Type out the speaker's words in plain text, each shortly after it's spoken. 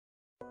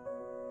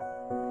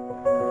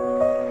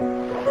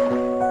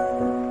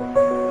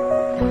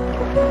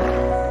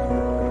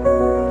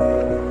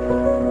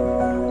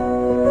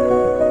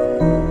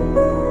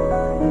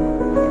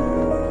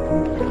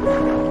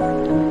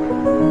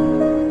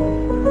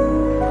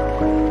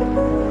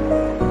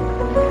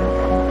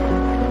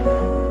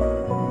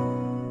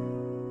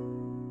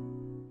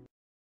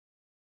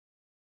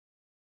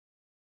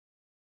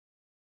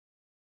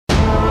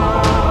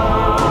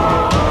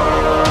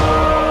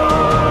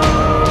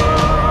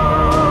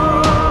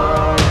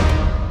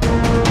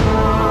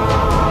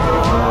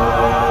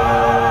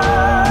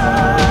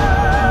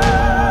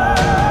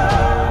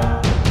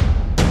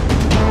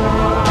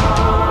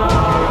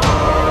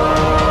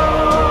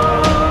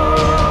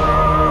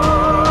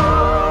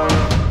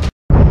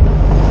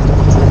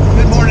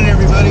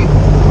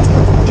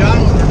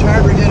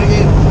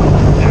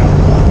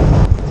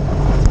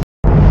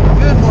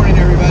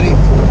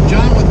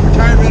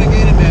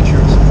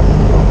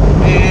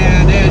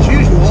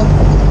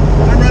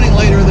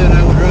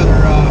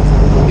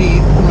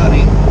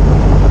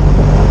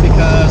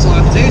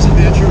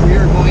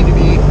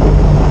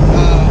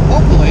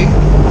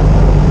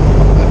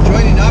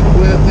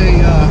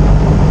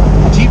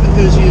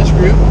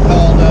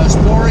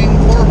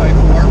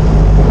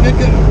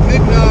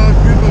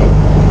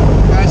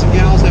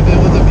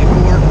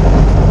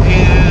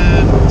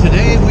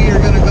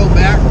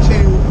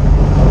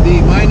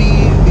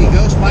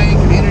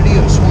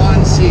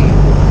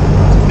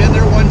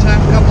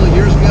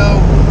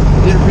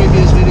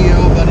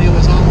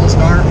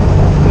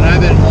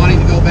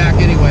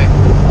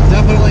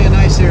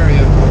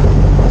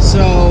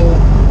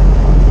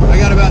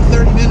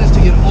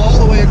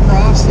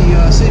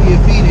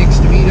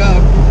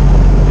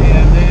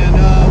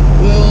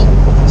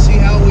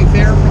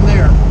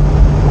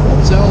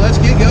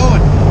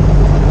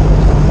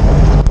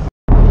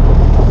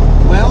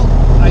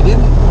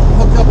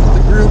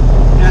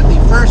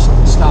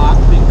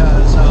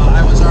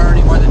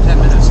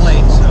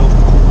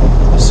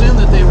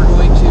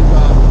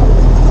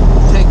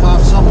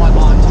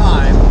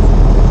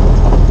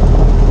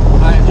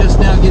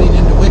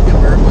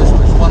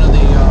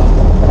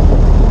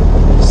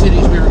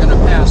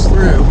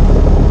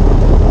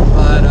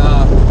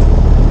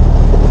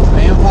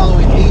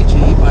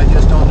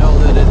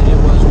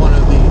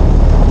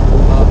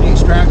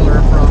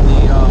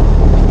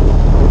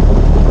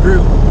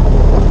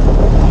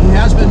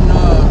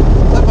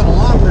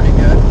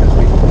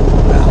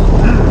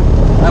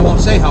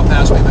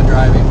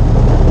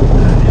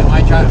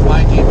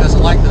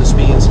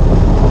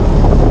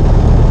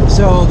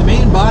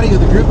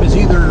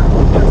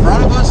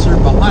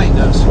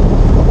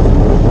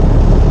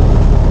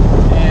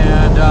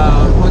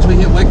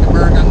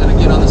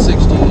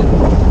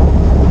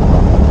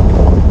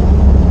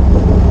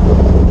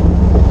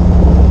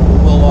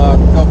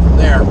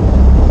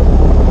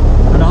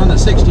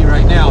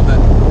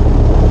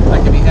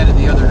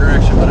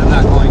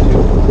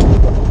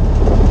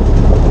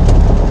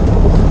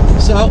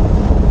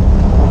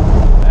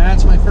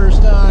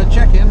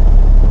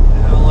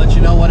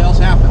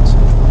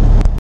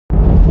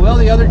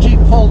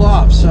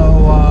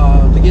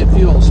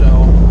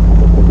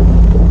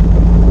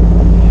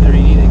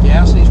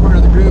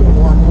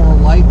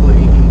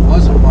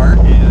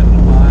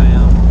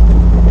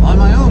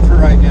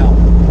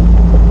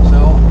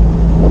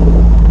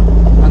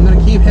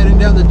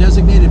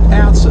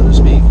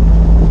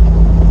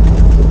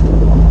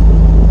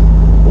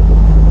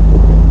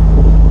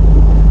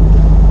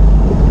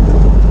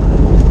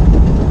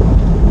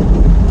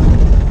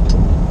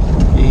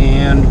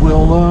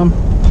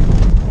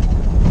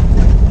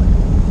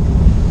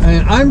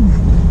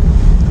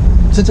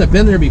since I've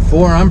been there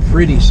before, I'm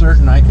pretty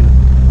certain I can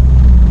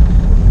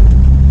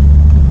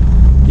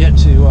get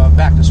to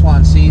back to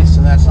Swansea,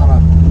 so that's not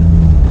a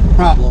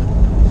problem.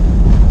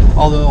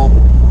 Although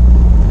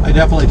I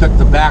definitely took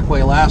the back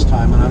way last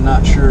time, and I'm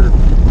not sure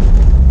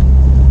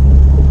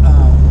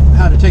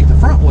how to take the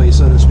front way,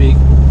 so to speak.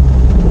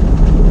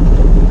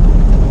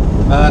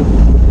 But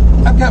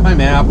I've got my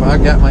map,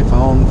 I've got my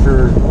phone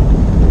for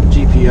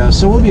GPS,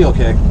 so we'll be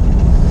okay,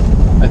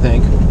 I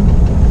think.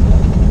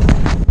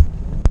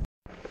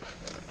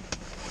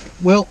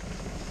 Well,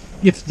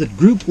 if the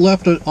group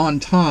left on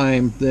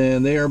time,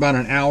 then they are about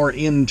an hour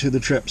into the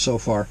trip so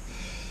far.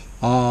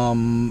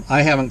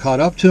 I haven't caught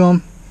up to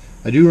them.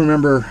 I do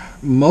remember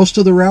most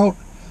of the route.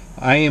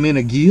 I am in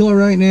Aguila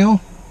right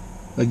now.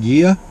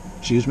 Aguila,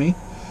 excuse me.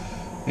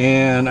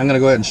 And I'm going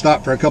to go ahead and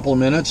stop for a couple of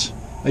minutes.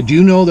 I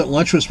do know that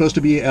lunch was supposed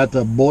to be at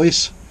the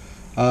Boyce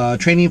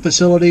training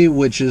facility,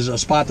 which is a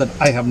spot that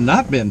I have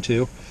not been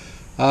to.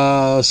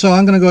 So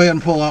I'm going to go ahead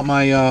and pull out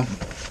my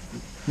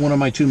one of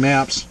my two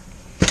maps,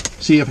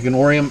 see if I can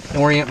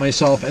orient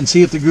myself, and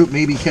see if the group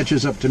maybe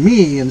catches up to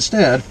me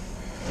instead,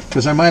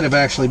 because I might have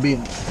actually be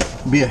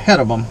ahead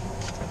of them,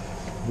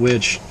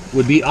 which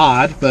would be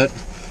odd, but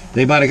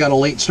they might have got a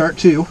late start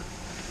too.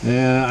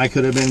 I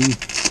could have been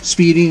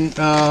speeding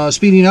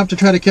up to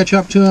try to catch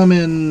up to them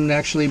and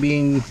actually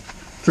being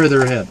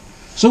further ahead.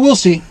 So we'll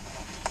see.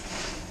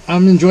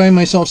 I'm enjoying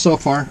myself so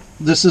far.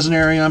 This is an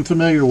area I'm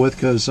familiar with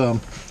because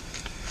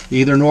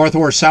either north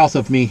or south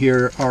of me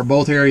here are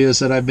both areas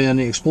that I've been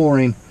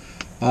exploring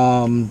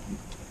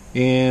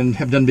and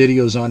have done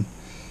videos on.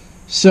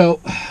 So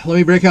let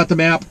me break out the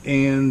map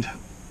and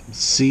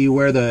see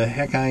where the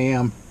heck I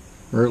am,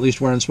 or at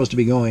least where I'm supposed to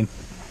be going.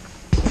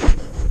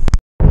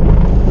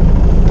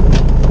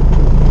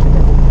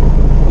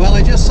 Well,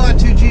 I just saw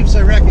two Jeeps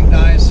I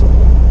recognize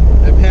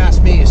that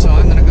passed me, so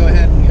I'm going to go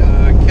ahead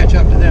and catch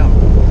up to them.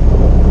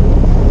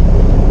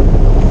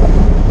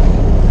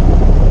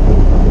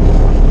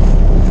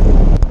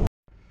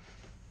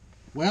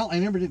 Well, I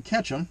never did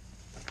catch them,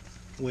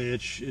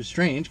 which is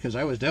strange because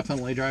I was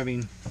definitely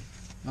driving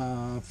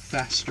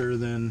faster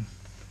than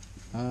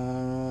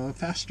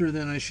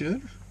I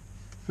should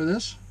for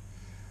this.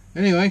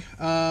 Anyway,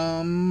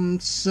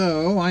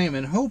 so I am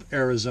in Hope,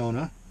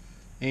 Arizona,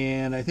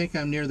 and I think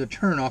I'm near the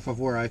turnoff of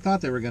where I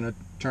thought they were going to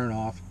turn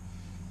off.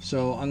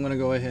 So I'm going to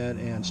go ahead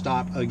and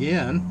stop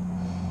again,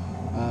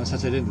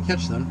 since I didn't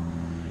catch them,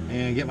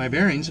 and get my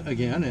bearings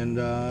again and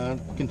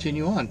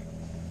continue on.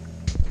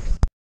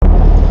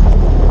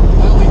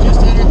 Well, we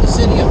just entered the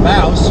city of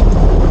Bouse,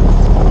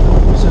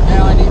 so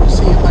now I need to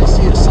see if I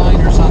see a sign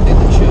or something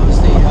that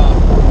shows the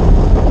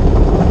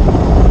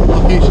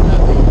location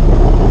of the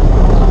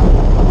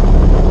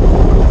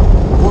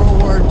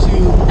World War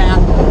II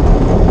Patton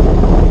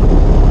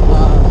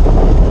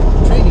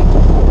training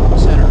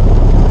center.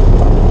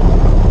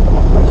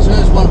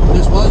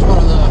 This was one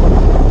of the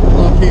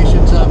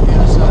locations of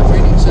his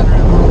training center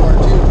in World War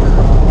II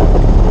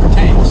for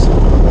tanks.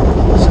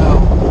 So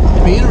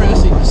it'd be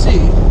interesting to see,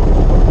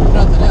 if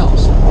nothing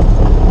else.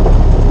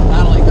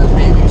 Not only because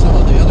maybe some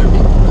of the other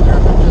people were there,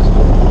 but just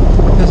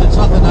because it's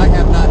something I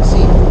have not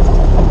seen.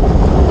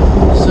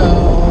 So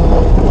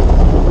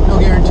no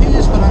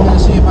guarantees, but I'm going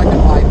to see if I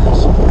can find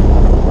this.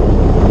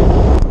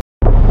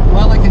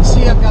 Well, I can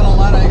see I've got a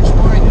lot of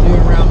exploring to do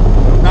around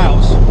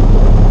Bouse.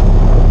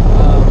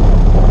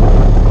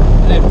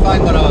 I didn't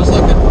find what I was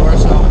looking for,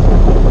 so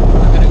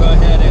I'm going to go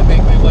ahead and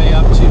make my way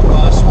up to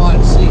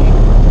Swansea.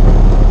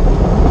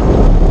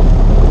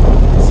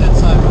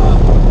 Since I'm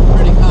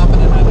pretty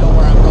confident I know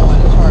where I'm going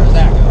as far as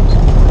that goes.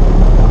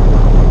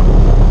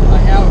 I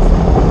have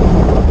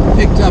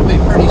picked up a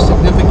pretty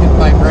significant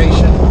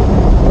vibration.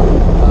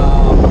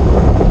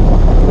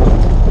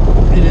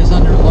 It is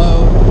under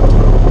load,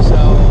 so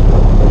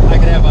I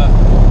could have a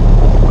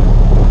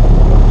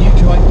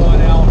U-joint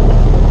going out.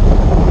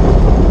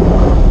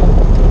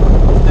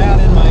 That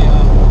and my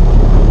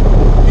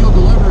fuel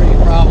delivery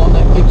problem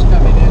that keeps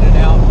coming in and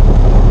out.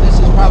 This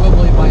is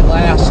probably my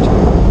last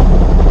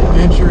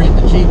adventure in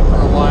the Jeep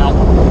for a while.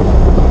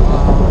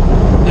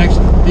 Next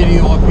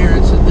video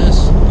appearance in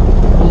this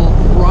will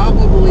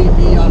probably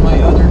be on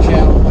my other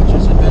channel, which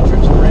is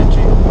Adventures in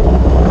Wrenching,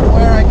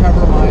 where I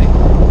cover my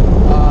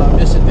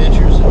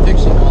misadventures in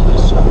fixing all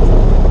this stuff.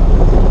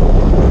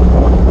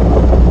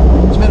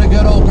 It's been a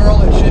good old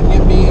girl. It should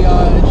get me.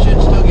 It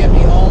should still get me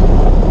home.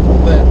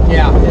 But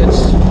yeah,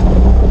 it's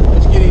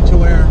getting to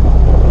where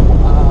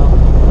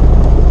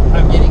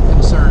I'm getting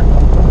concerned.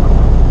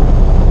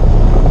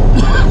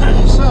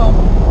 So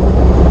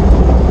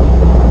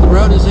the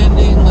road is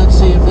ending. Let's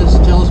see if this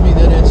tells me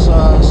that it's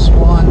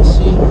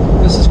Swansea.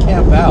 This is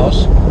Camp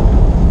Bouse,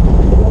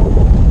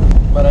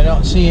 but I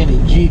don't see any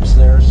Jeeps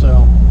there,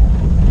 so.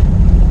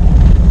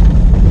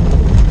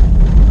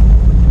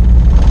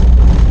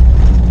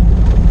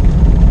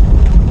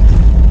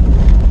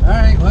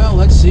 Alright, well,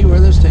 let's see where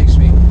this takes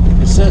me.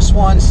 It says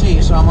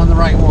Swansea, so I'm on the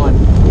right one.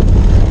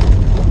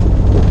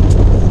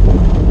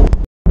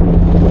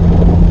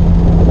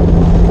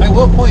 I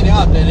will point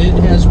out that it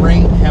has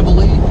rained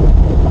heavily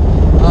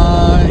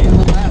in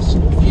the last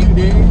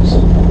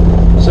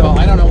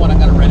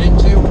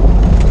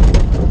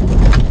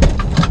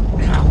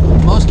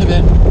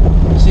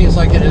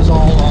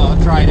all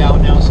dried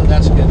out now, so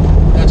that's good.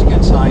 That's a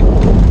good sign.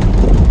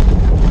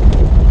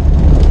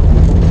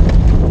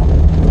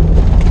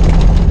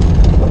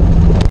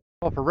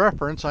 Well, for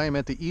reference, I am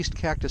at the East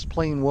Cactus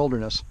Plain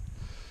Wilderness.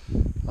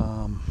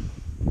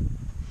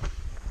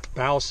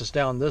 House is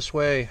down this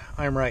way.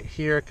 I'm right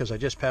here because I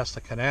just passed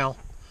the canal.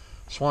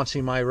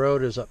 Swansea My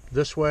Road is up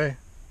this way.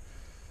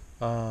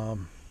 It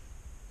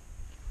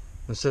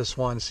says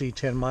Swansea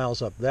 10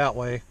 miles up that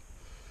way.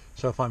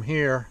 So if I'm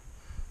here,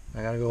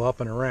 I gotta go up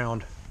and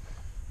around,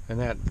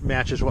 and that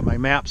matches what my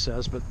map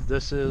says, but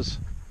this is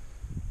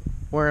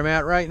where I'm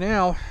at right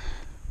now.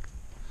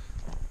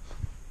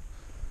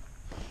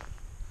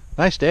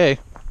 Nice day.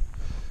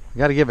 I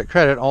gotta give it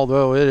credit,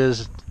 although it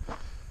is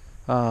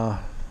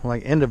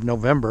like end of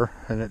November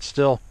and it's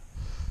still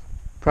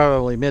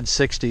probably mid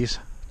 60s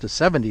to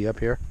 70 up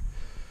here.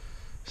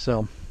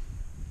 So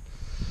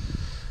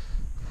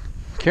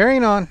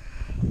carrying on.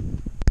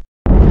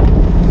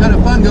 Kind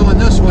of fun going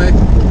this way.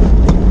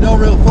 No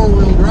real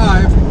four-wheel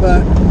drive,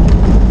 but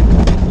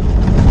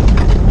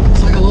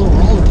it's like a little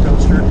roller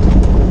coaster.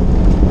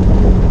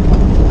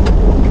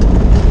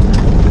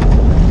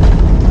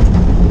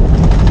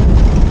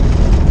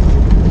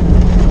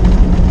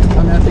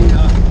 I'm at the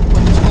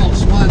what's called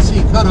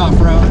Swansea Cutoff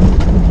Road.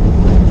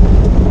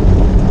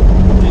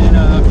 In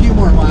a few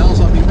more miles,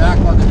 I'll be back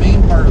on the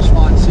main part of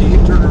Swansea.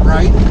 Turn it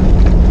right,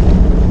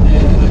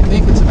 and I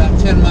think it's about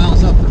 10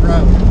 miles up the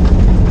road.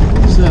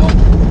 So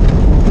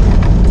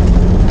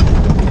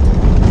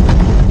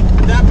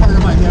that part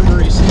of my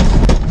memory seems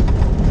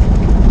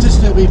to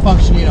still be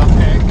functioning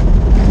okay.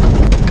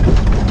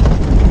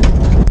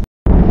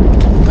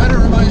 Kind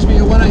of reminds me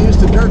of when I used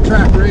to dirt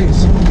track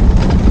race.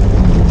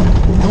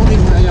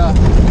 Honing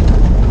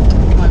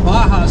my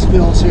Baja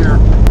skills here.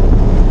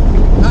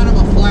 Kind of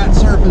a flat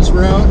surface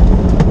road,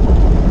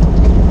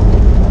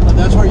 but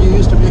that's where you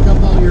used to make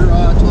up all your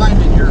time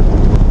in your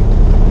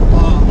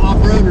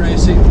off-road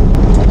racing.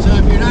 So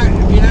if you're not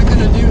going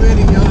to do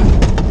any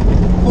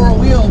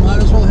four-wheel,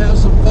 might as well have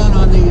some fun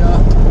on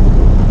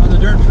the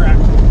dirt track.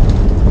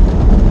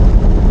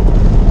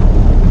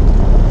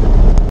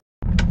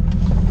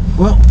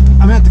 Well,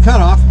 I'm at the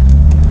cutoff.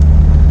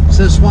 It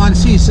says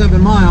Swansea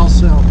 7 miles,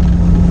 so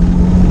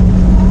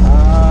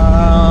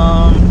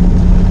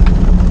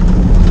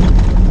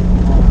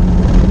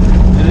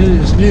and it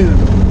is noon,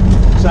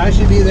 so I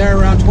should be there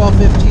around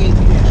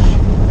 12:15-ish.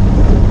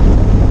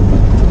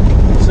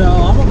 So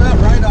I'm about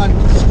right on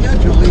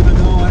schedule, even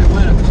though I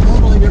went a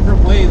totally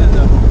different way than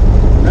the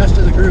rest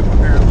of the group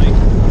apparently.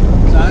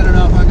 So I don't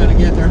know if I'm going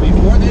to get there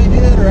before they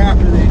did or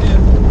after they did.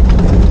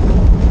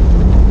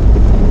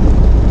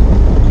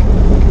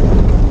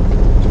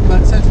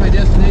 But since my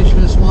destination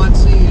is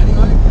Swansea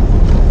anyway,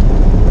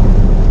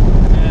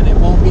 and it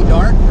won't be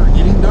dark or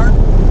getting dark,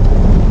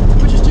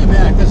 which is too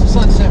bad because the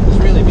sunset was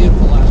really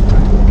beautiful last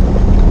night.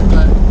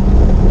 But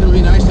it'll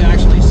be nice to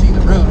actually see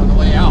the road on the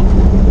way out.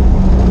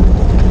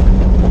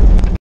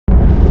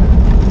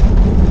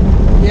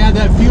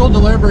 That fuel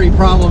delivery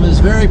problem is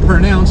very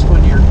pronounced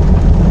when you're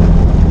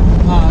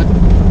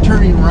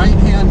turning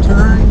right-hand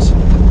turns,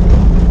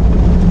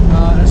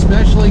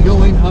 especially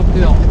going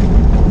uphill.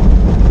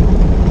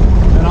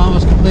 It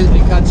almost completely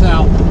cuts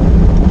out.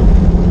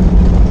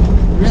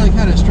 Really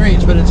kind of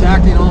strange, but it's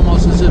acting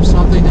almost as if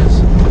something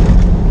is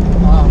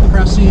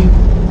pressing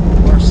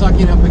or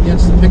sucking up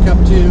against the pickup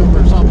tube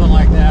or something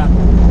like that.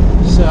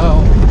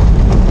 So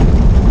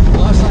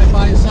unless I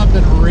find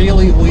something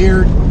really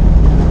weird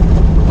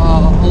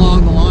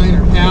along the line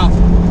or path,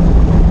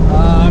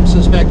 I'm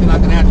suspecting I'm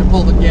going to have to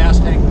pull the gas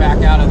tank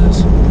back out of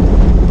this,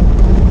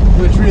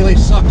 which really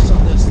sucks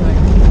on this thing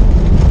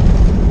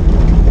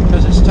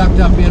because it's tucked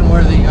up in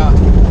where the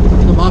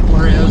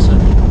muffler is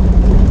and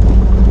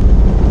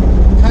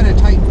kind of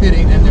tight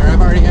fitting in there.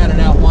 I've already had it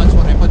out once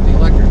when I put the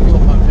electric fuel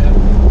pump in,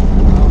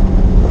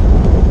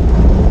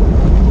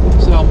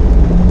 so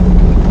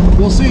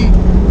we'll see.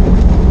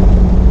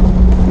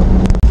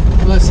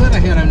 Well, I said I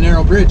had a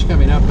narrow bridge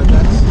coming up, but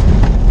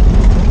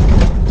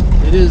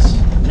it is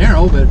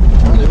narrow, but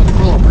they wouldn't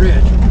call a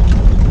bridge.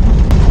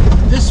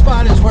 This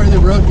spot is where the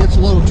road gets a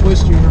little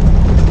twistier.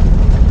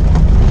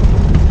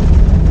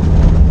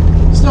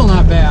 Still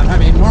not bad. I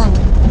mean,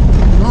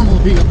 normal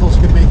vehicles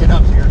could make it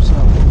up here, so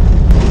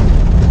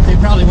they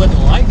probably wouldn't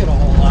like it a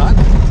whole lot,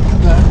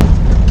 but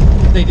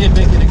if they did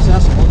make it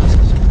accessible, this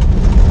is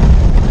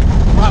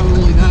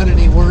probably not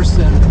any worse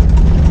than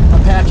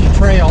Apache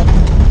Trail,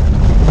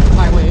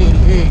 Highway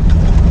 88.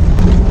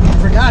 I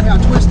forgot how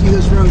twisty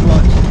this road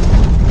was.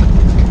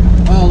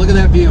 Oh, look at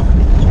that view.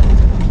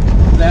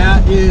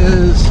 That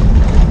is,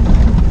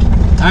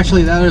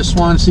 actually that is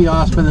Swansea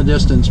off in the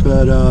distance,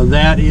 but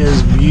that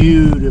is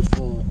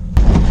beautiful.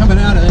 Coming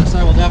out of this,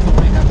 I will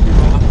definitely have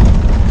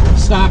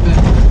to stop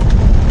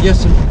and get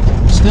some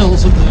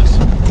stills of this.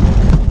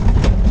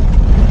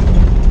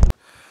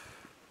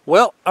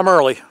 Well, I'm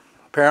early,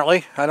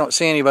 apparently. I don't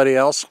see anybody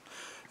else.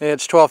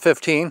 It's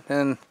 12:15,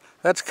 and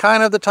that's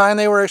kind of the time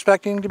they were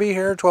expecting to be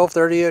here,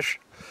 12:30-ish.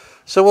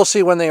 So we'll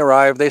see when they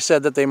arrive. They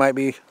said that they might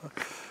be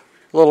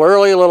a little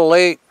early, a little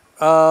late.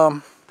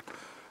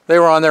 they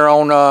were on their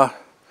own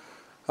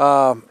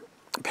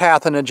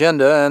path and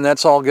agenda, and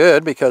that's all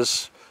good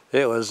because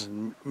it was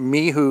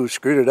me who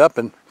screwed it up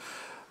and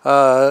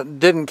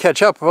didn't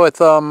catch up with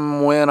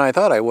them when I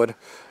thought I would.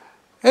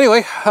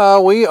 Anyway,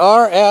 we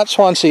are at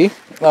Swansea,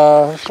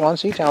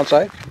 Swansea town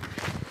site.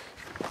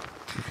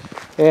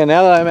 And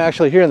now that I'm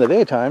actually here in the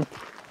daytime,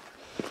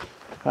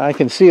 I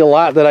can see a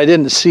lot that I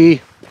didn't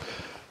see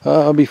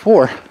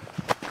before,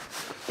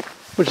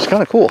 which is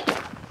kind of cool.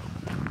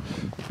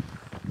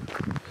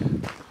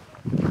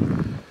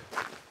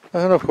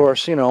 And of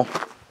course, you know,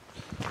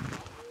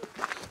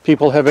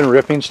 people have been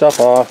ripping stuff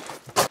off.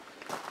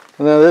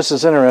 And now this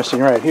is interesting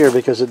right here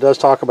because it does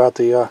talk about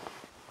the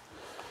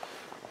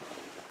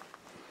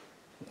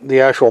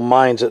actual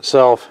mines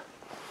itself.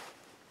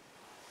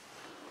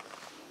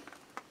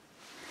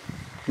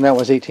 And that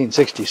was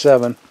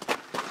 1867.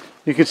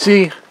 You could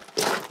see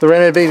the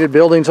renovated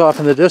buildings off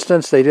in the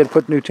distance. They did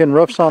put new tin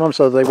roofs on them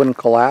so they wouldn't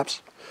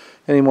collapse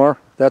anymore.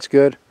 That's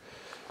good.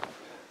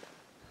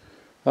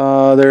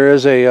 There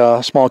is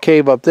a small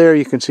cave up there.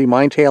 You can see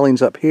mine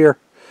tailings up here.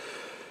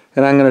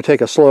 And I'm going to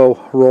take a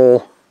slow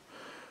roll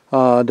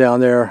down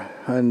there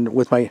and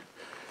with my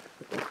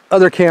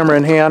other camera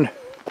in hand,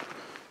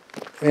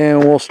 and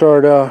we'll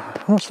start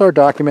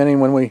documenting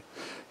when we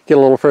get a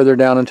little further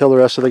down until the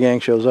rest of the gang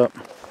shows up.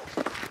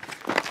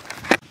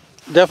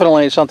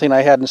 Definitely something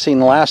I hadn't seen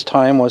last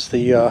time was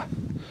the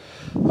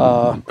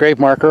grave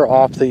marker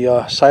off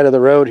the side of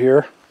the road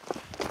here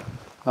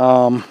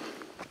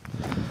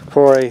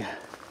for a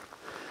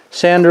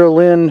Sandra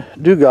Lynn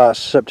Dugas,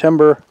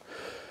 September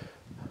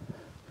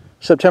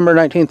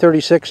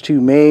 1936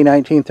 to May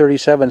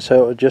 1937.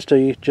 So just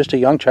a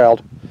young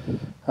child,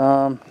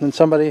 and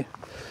somebody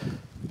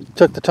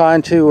took the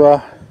time to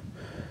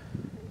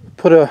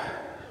put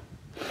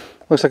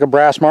looks like a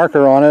brass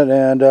marker on it,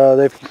 and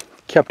they've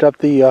kept up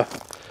the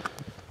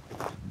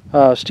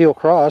steel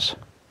cross,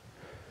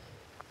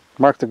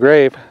 marked the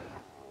grave.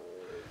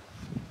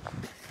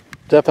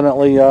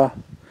 Definitely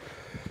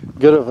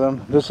good of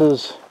them.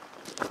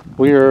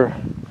 We're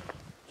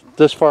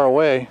this far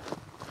away,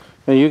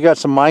 and you got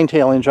some mine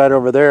tailings right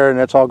over there, and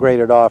it's all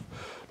graded off.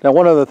 Now,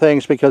 one of the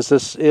things, because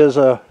this is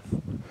a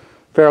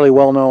fairly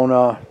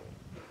well-known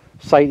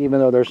site, even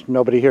though there's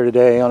nobody here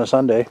today on a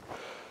Sunday.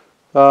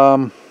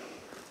 Now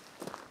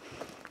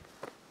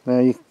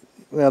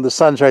the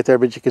sun's right there,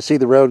 but you can see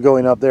the road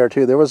going up there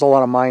too. There was a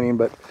lot of mining,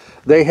 but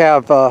they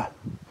have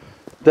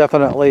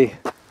definitely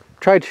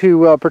tried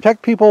to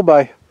protect people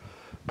by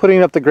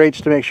putting up the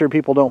grates to make sure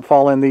people don't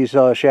fall in these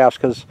shafts,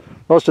 because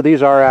most of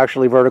these are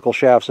actually vertical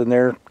shafts and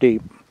they're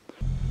deep.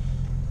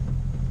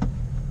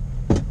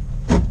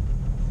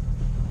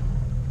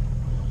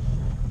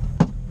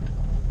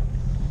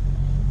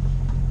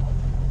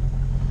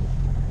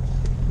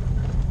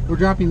 We're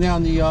dropping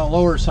down the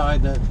lower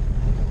side that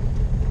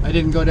I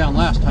didn't go down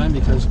last time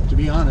because, to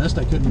be honest,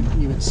 I couldn't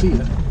even see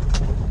it.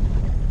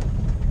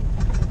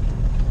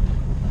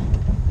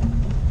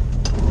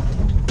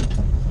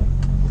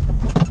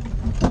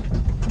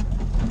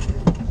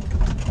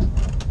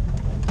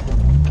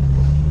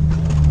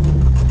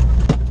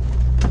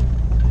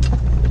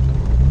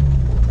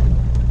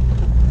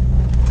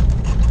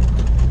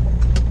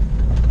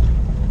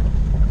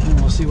 And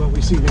we'll see what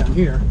we see down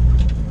here.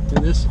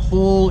 And this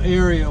whole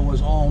area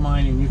was all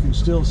mining. You can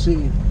still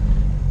see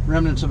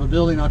remnants of a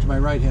building off to my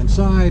right hand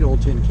side,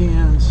 old tin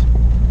cans.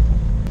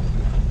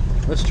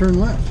 Let's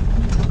turn left.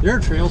 There are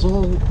trails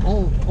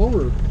all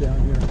over down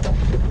here.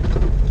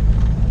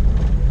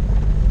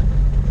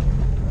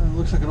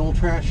 Looks like an old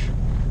trash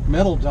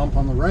metal dump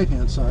on the right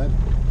hand side.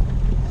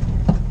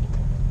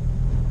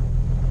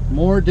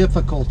 More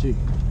difficulty.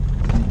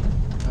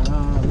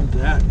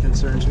 That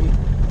concerns me.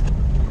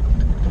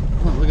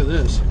 Oh, look at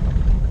this.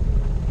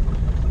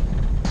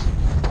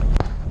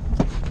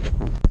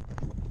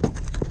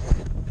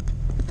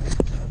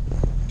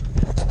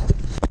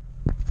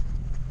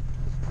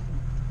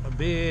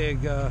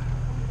 Big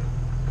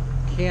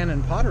can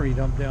and pottery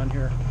dump down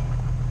here.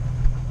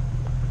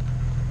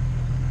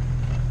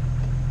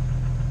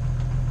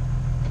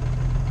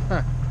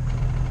 Huh.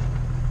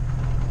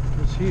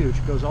 It's huge.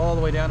 It goes all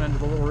the way down into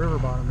the little river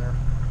bottom there.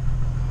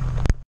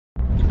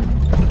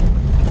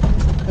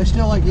 I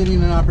still like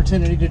getting an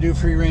opportunity to do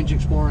free range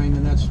exploring,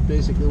 and that's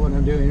basically what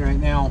I'm doing right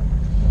now.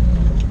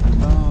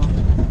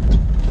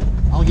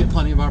 I'll get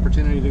plenty of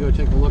opportunity to go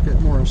take a look at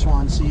more of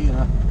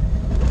Swansea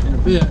in a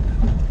bit.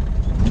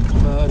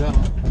 But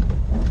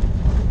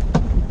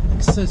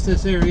since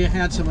this area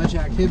had so much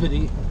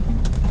activity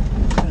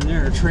and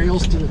there are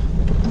trails to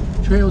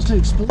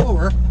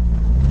explore,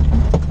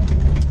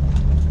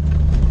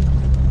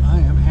 I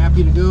am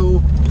happy to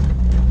go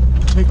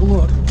take a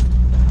look.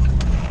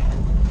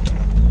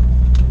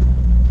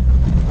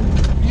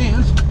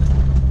 And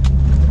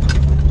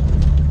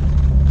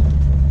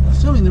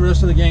assuming the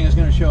rest of the gang is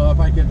going to show up,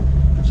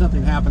 if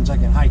something happens, I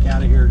can hike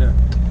out of here to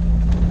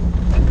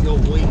go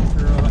wait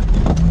for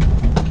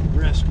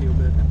rescue,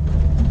 but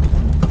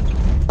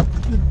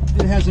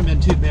it hasn't been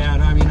too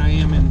bad. I mean, I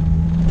am in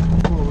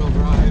four-wheel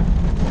drive.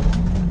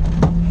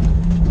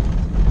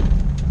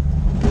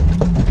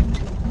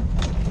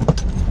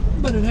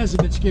 but it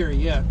hasn't been scary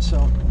yet, so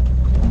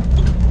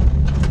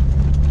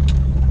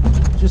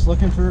just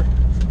looking for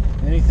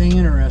anything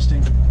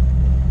interesting.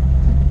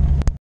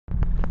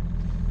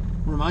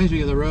 Reminds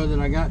me of the road that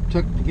I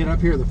took to get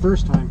up here the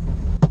first time,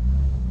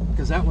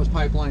 because that was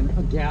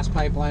a gas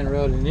pipeline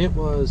road, and it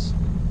was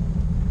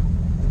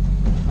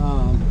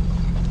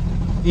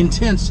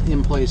intense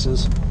in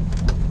places.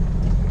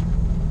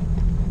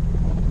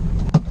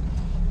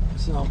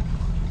 So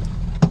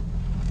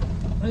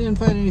I didn't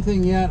find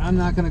anything yet. I'm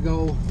not going to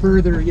go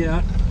further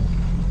yet.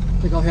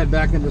 I think I'll head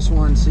back into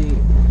Swansea,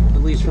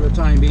 at least for the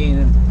time being,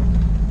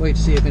 and wait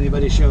to see if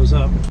anybody shows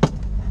up.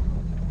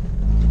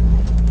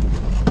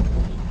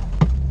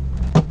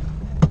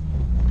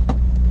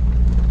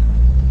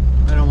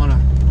 I don't want to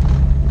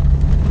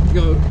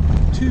go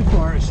too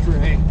far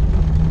astray,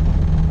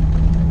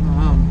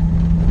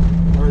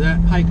 or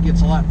that hike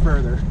gets a lot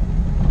further.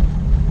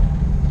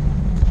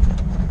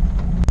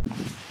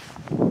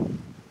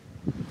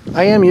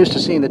 I am used to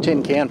seeing the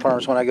tin can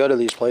farms when I go to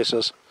these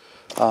places.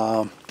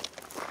 What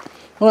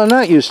I'm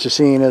not used to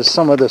seeing is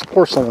some of this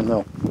porcelain,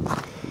 though.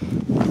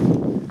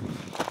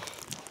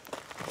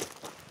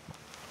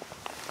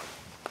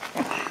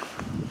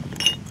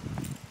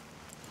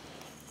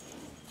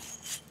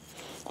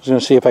 I was going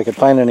to see if I could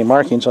find any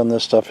markings on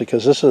this stuff,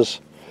 because this is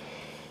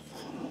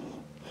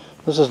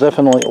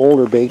definitely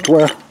older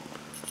bakeware.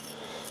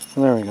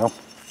 There we go.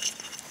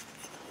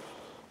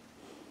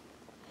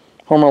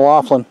 Homer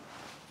Laughlin.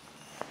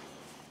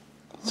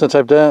 Since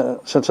I've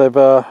dealt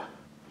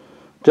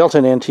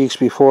in antiques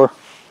before,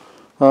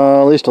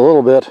 at least a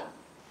little bit.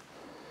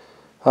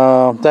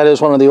 That is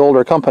one of the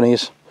older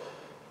companies.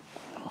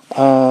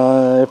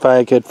 If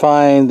I could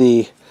find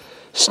the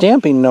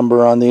stamping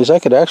number on these, I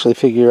could actually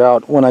figure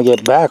out when I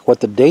get back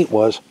what the date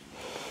was.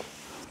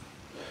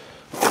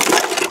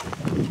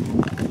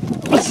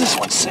 What's this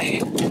one say?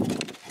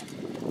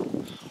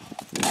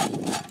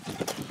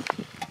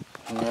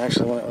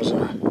 Actually, when it was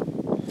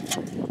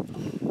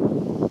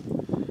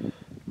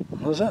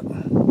what was that?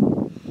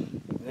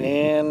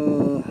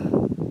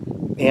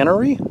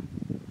 Annery?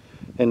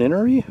 An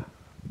innery?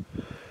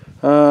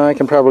 I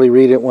can probably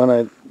read it when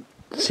I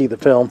see the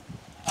film.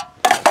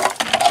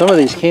 Some of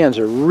these cans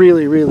are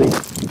really, really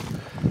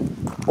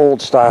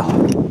old style.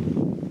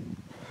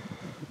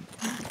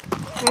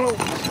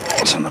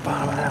 What's on the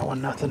bottom of that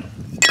one? Nothing.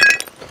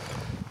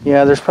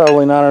 Yeah, there's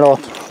probably not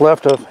enough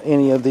left of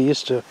any of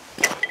these to.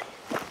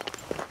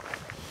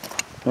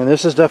 And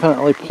this is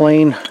definitely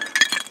plain.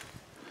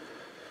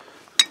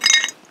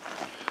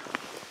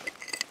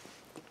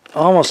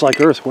 Almost like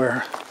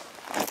earthware.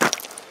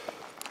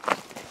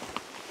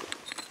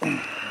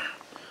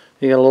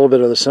 You got a little bit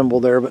of the symbol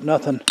there, but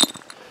nothing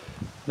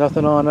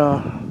on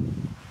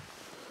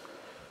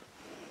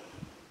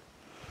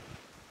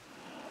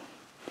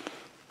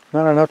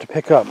not enough to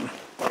pick up.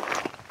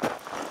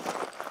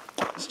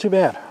 It's too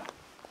bad.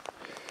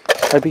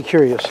 I'd be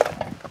curious.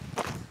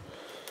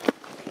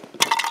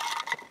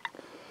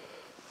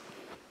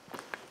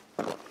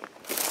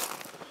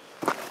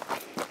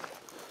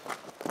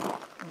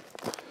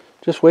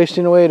 Just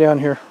wasting away down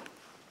here.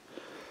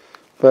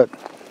 But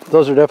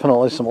those are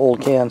definitely some old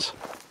cans.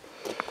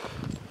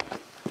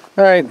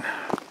 Alright,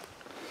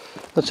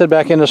 let's head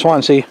back into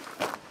Swansea.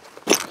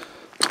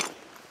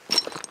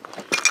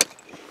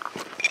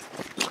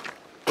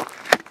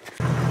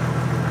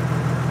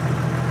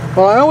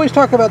 Well, I always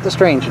talk about the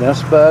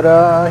strangeness, but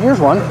here's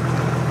one.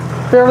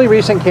 Fairly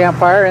recent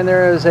campfire, and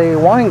there is a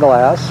wine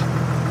glass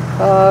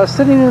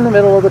sitting in the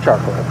middle of the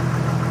charcoal.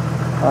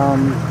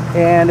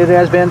 And it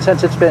has been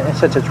since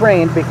it's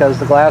rained, because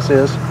the glass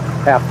is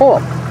half full.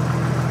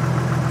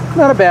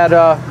 Not a bad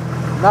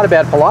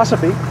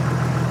philosophy.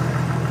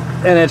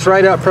 And it's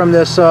right up from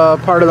this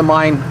part of the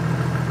mine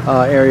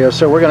area,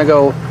 so we're going to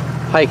go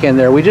hike in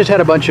there. We just had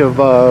a bunch of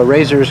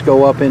razors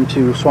go up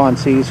into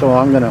Swansea, so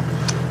I'm going to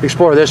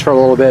explore this for a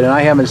little bit, and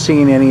I haven't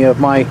seen any of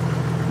my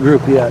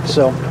group yet.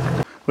 So,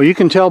 well, you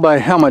can tell by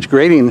how much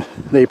grading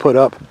they put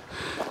up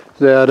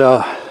that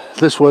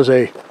this was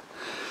a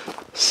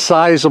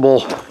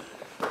sizable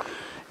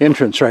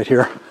entrance right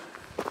here.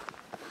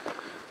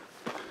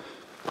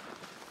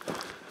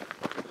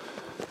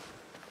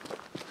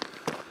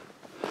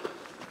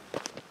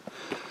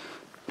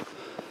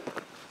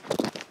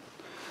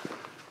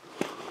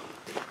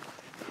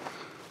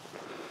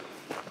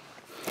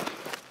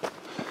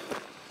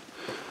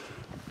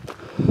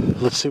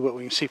 Let's see what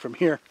we can see from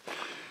here,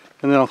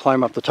 and then I'll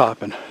climb up the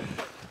top and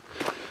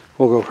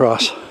we'll go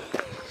across.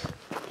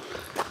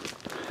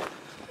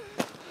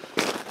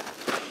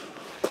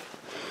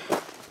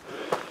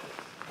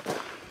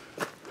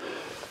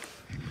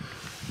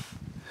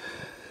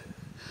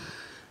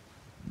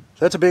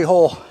 That's a big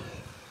hole.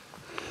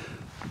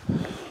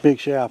 Big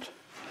shaft.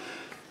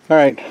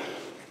 Alright. I'm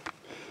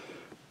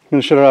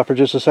going to shut it off for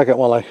just a second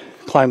while I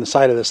climb the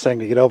side of this thing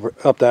to get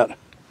up that.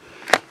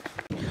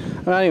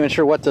 I'm not even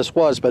sure what this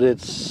was, but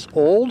it's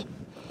old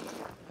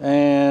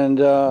and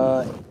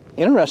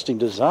interesting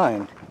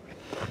design.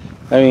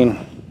 I mean,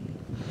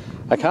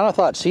 I kind of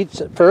thought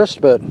seats at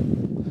first, but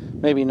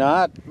Maybe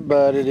not,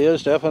 but it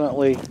is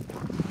definitely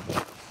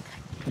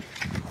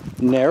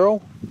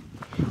narrow.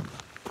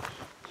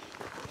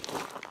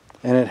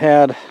 And it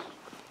had,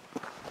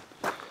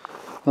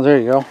 well, there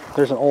you go.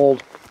 There's an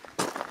old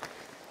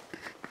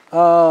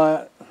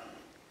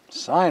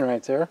sign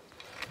right there.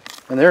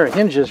 And there are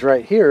hinges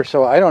right here,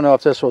 so I don't know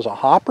if this was a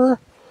hopper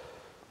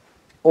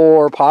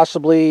or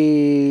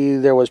possibly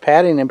there was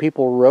padding and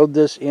people rode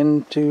this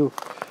into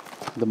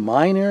the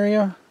mine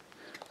area.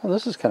 Oh,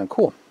 this is kind of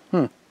cool.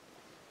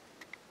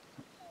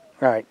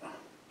 Alright,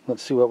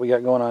 let's see what we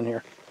got going on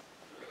here.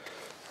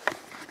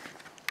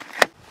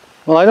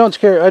 Well, I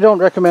don't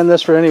recommend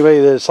this for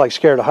anybody that's like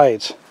scared of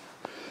heights.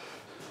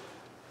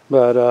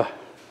 But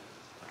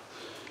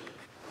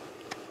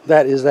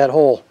that is that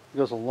hole. It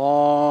goes a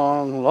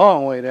long,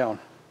 long way down.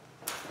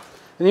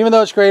 And even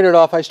though it's graded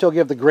off, I still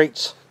give the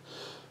grates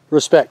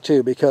respect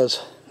too,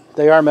 because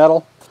they are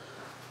metal.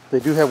 They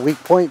do have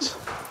weak points.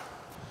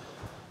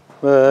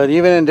 But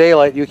even in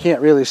daylight, you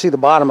can't really see the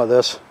bottom of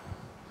this.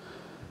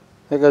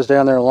 It goes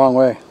down there a long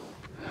way.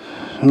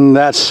 And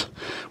that's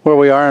where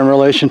we are in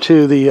relation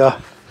to the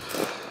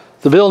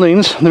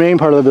buildings, the main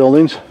part of the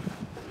buildings.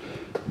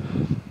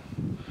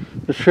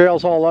 The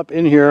trail's all up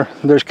in here.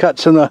 There's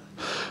cuts in the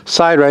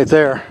side right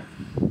there.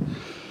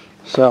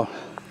 So,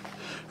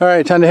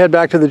 alright, time to head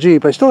back to the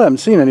Jeep. I still haven't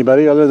seen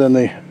anybody other than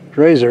the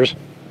Razors.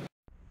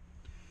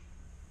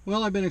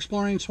 Well, I've been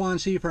exploring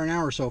Swansea for an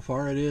hour so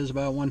far. It is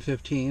about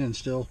 1:15 and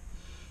still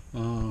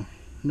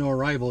no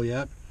arrival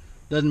yet.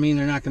 Doesn't mean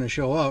they're not going to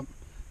show up,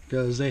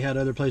 because they had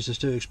other places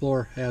to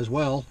explore as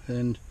well.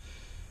 And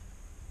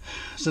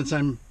since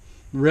I'm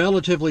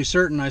relatively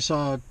certain I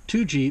saw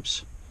 2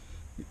 Jeeps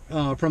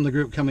from the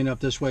group coming up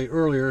this way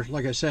earlier,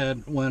 like I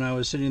said, when I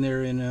was sitting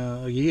there in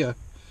Agia,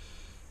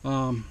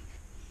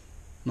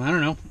 I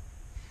don't know.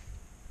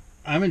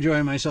 I'm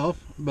enjoying myself,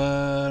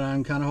 but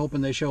I'm kind of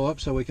hoping they show up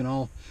so we can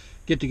all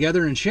get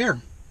together and share.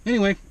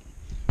 Anyway,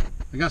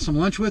 I got some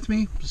lunch with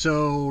me,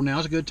 so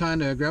now's a good time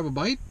to grab a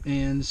bite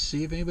and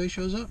see if anybody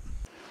shows up.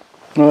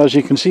 Well, as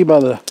you can see by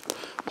the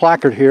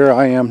placard here,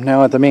 I am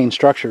now at the main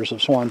structures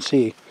of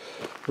Swansea,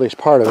 at least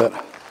part of it.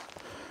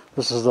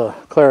 This is the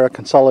Clara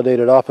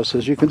Consolidated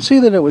Offices. You can see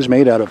that it was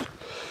made out of,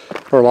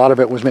 or a lot of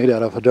it was made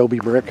out of adobe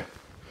brick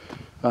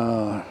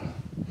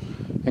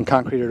and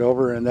concreted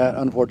over, and that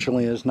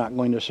unfortunately is not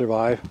going to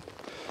survive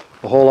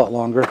a whole lot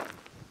longer.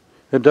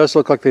 It does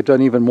look like they've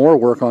done even more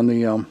work on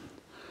the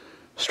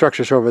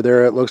structures over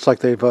there. It looks like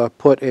they've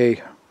put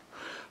a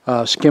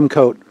skim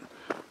coat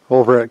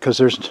over it because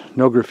there's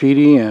no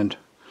graffiti, and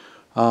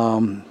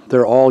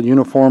they're all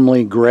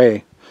uniformly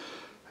gray.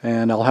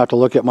 And I'll have to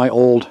look at my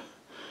old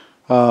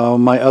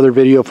my other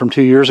video from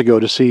 2 years ago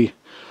to see,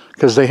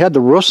 because they had the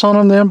roofs on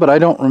them then, but I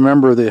don't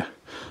remember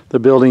the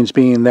buildings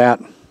being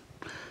that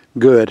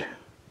good,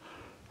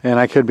 and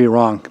I could be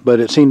wrong, but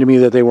it seemed to me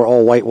that they were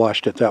all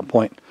whitewashed at that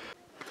point.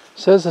 It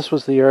says this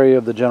was the area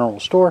of the general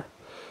store,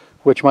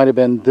 which might have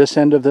been this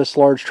end of this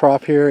large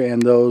trough here,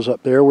 and those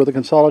up there were the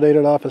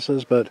consolidated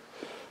offices, but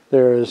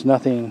there is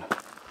nothing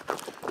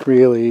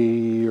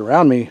really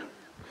around me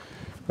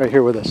right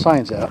here where the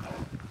sign's at.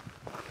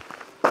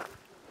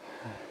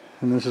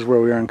 And this is where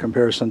we are in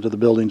comparison to the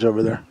buildings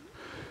over there.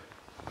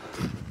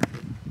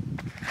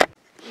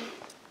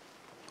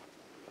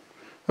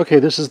 Okay,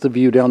 this is the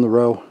view down the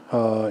row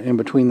in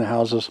between the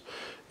houses,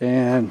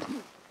 and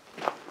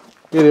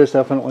it is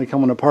definitely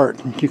coming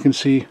apart. You can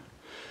see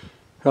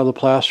how the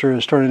plaster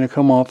is starting to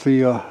come off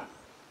the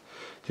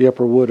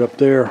upper wood up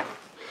there.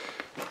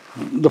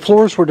 The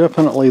floors were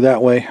definitely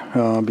that way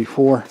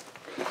before.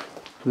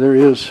 There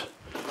is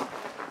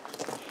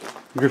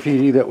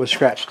graffiti that was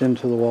scratched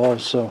into the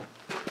walls, so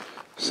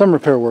some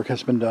repair work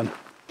has been done.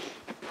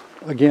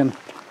 Again,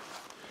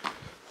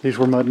 these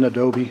were mud and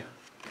adobe,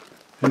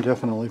 and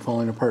definitely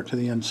falling apart to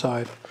the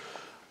inside.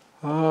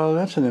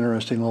 That's an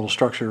interesting little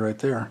structure right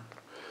there.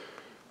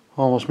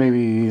 Almost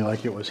maybe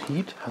like it was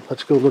heat.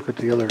 Let's go look at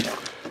the other.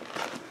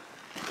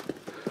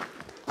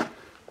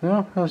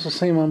 No, it was the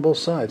same on both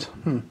sides.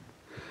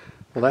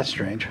 Well, that's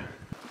strange.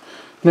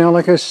 Now,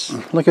 like I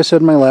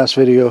said in my last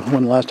video,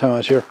 when last time I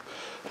was here,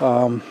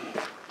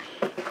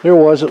 there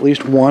was at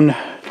least one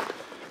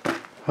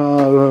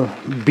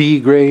B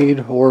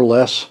grade or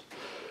less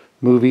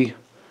movie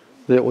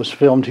that was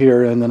filmed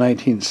here in the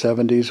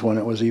 1970s when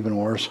it was even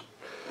worse.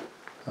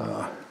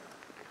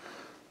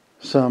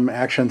 Some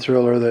action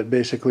thriller that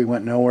basically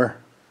went nowhere.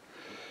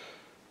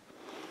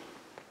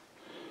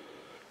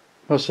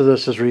 Most of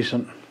this is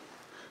recent.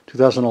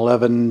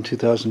 2011,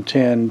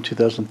 2010,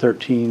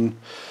 2013.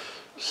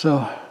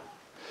 So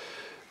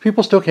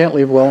people still can't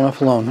leave well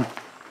enough alone.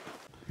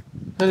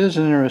 That is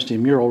an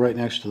interesting mural right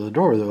next to the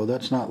door, though.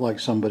 That's not like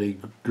somebody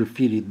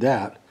graffitied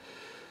that.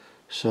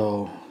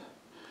 So,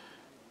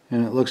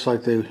 and it looks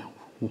like they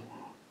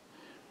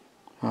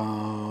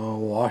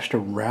washed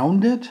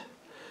around it.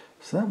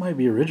 So that might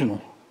be original.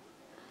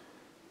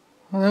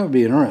 Well, that would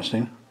be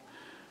interesting.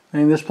 I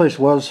mean, this place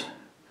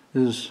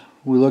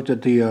we looked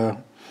at the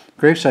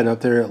gravesite up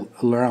there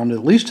around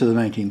at least to the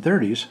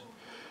 1930s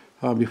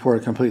before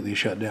it completely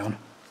shut down.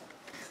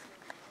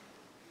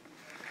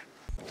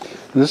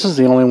 This is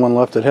the only one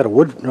left that had a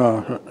wood,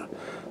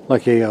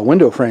 like a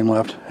window frame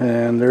left,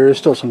 and there is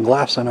still some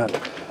glass in it.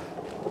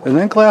 And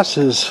that glass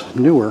is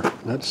newer.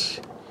 That's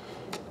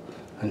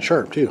and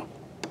sharp too.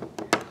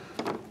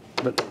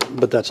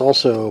 But that's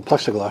also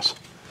plexiglass.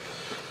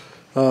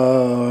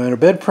 And a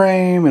bed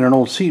frame and an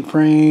old seat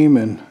frame,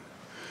 and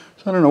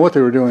so I don't know what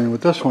they were doing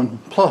with this one.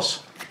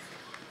 Plus,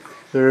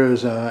 there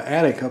is an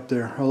attic up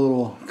there, a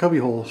little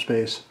cubbyhole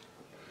space.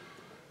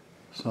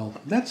 So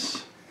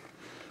that's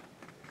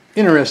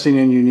interesting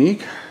and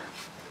unique.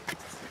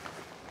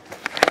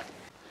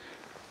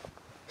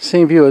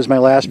 Same view as my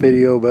last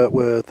video, but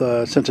with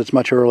since it's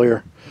much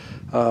earlier,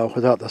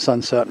 without the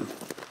sunset.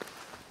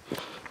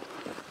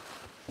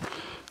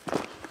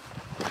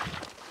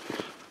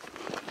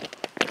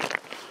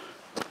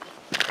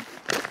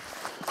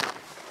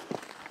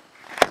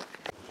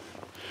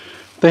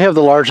 They have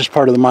the largest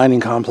part of the mining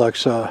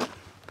complex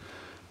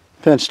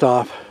fenced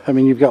off. I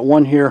mean, you've got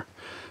one here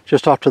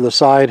just off to the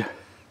side,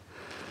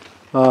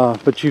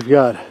 but you've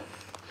got,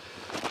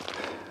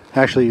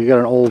 actually, you've got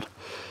an old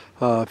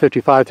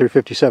 55 through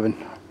 57,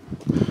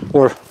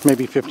 or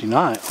maybe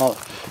 59,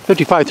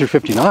 55 through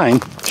 59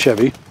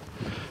 Chevy,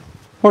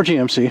 or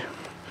GMC,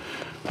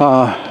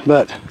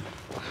 but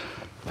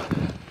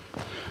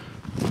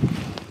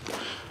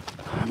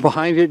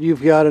behind it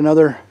you've got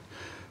another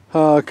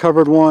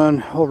covered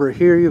one. Over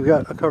here you've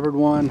got a covered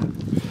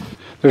one.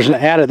 There's an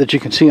adit that you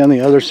can see on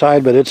the other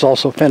side, but it's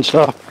also fenced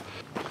off.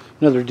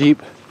 Another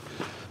deep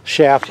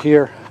shaft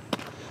here.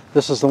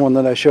 This is the one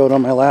that I showed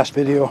on my last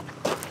video.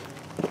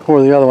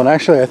 Or the other one.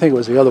 Actually, I think it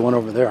was the other one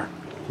over there.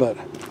 But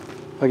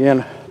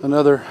again,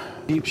 another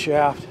deep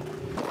shaft.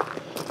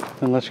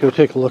 And let's go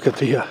take a look at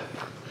the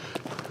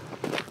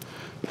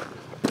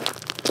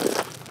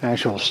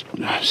actual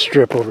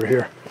strip over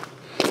here.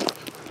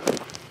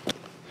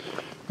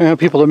 And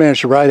people that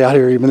manage to ride out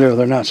here even though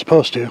they're not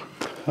supposed to.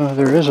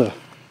 There is a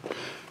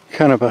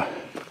kind of a,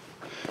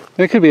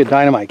 it could be a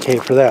dynamite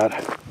cave for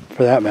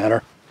that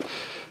matter.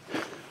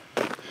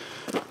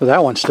 But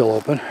that one's still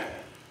open.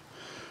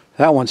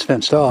 That one's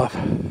fenced off.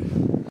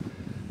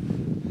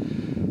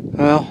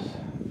 Well,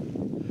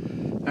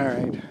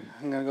 alright.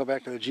 I'm going to go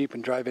back to the Jeep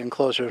and drive in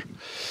closer.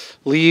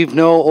 Leave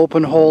no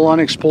open hole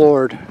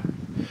unexplored.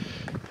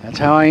 That's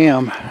how I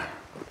am.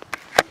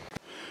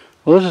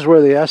 Well, this is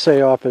where the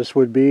assay office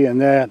would be,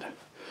 and that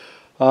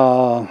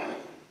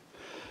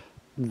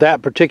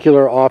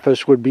particular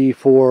office would be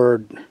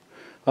for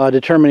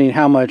determining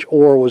how much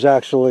ore was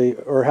actually,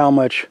 or how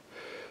much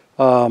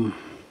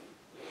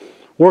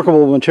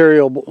workable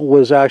material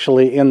was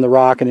actually in the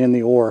rock and in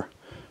the ore.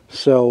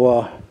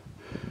 So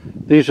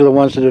these are the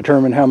ones to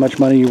determine how much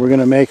money you were going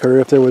to make, or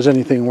if there was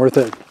anything worth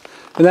it.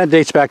 And that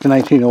dates back to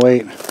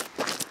 1908.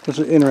 It's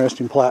an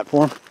interesting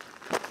platform.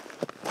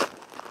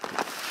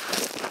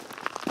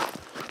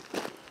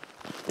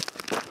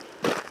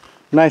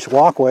 Nice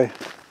walkway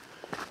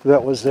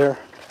that was there.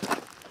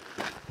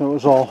 It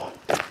was all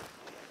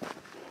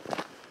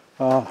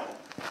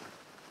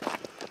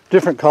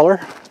different color.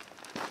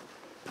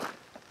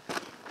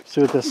 Let's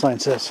see what this sign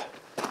says.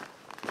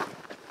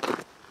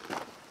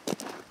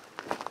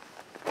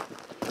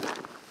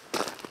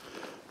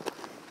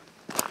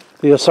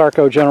 The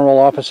Osarco General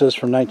Offices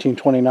from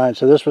 1929.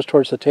 So this was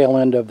towards the tail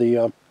end of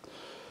the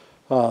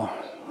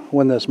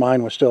when this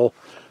mine was still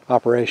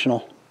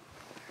operational.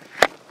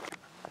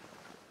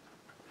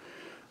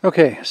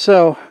 Okay,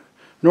 so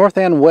north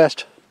and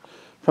west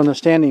from the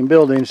standing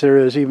buildings there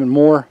is even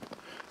more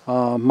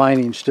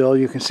mining still.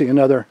 You can see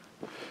another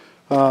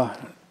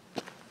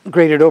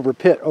graded over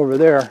pit over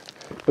there,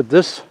 but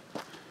this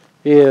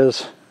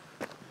is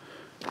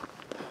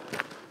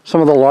some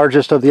of the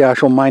largest of the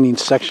actual mining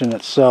section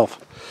itself.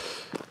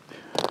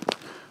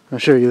 I'll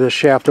show you this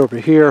shaft over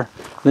here.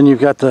 Then you've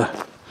got the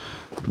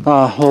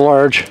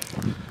large,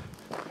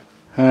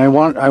 and I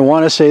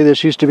want to say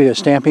this used to be a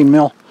stamping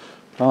mill.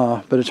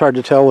 But it's hard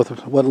to tell with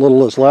what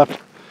little is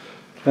left.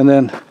 And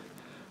then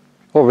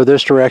over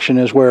this direction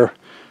is where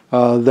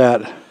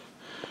that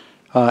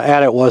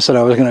adit was that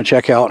I was going to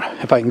check out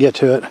if I can get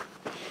to it.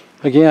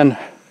 Again,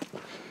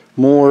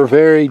 more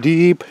very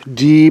deep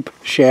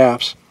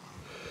shafts.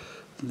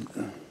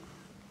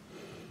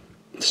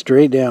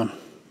 Straight down.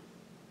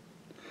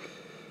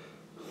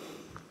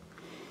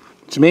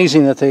 It's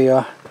amazing that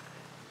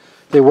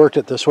they worked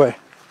it this way.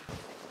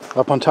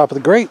 Up on top of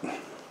the grate.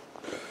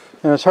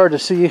 And it's hard to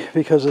see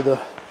because of the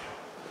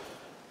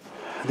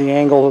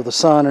angle of the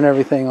sun and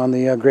everything on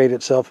the grate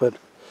itself, but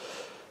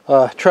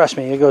trust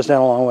me, it goes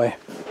down a long way.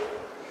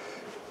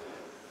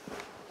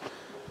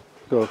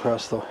 Go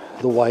across the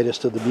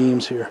widest of the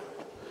beams here.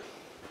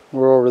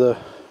 We're over the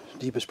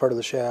deepest part of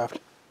the shaft.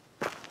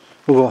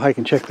 We'll go hike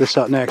and check this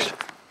out next.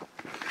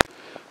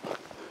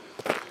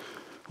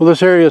 Well,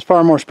 this area is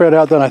far more spread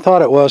out than I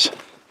thought it was.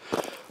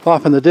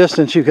 Off in the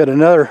distance, you've got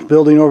another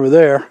building over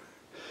there.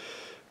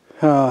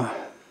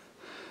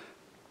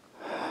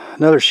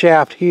 Another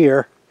shaft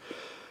here,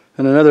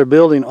 and another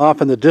building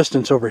off in the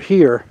distance over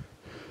here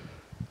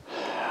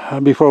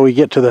before we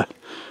get to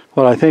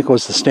what I think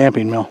was the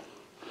stamping mill.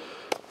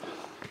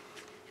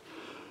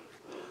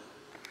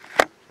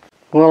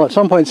 Well, at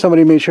some point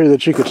somebody made sure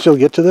that you could still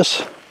get to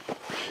this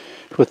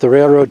with the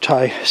railroad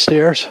tie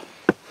stairs.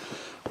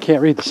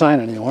 Can't read the sign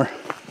anymore.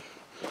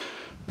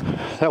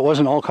 That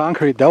wasn't all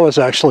concrete, that was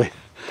actually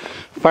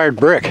fired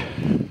brick.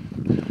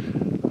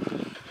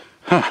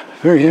 Huh,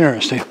 very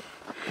interesting.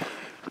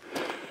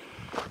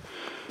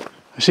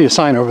 I see a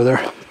sign over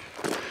there.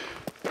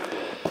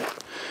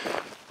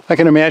 I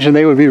can imagine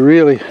they would be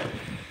really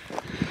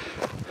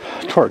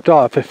torqued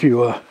off if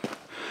you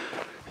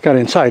got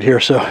inside here.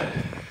 So,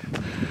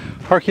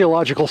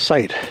 archaeological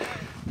site.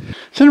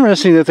 It's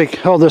interesting that they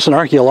call this an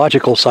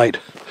archaeological site.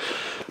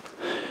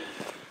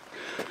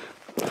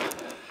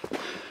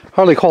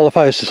 Hardly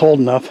qualifies as old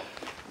enough,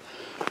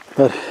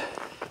 but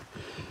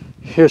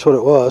here's what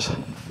it was.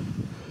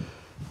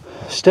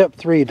 Step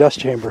 3 dust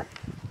chamber.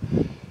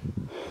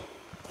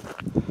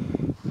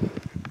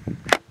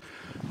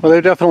 Well,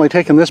 they've definitely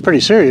taken this pretty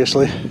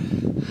seriously,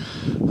 even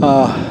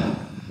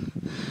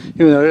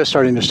though it is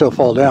starting to still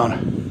fall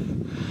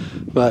down.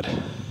 But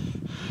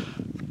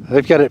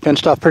they've got it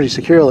fenced off pretty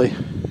securely.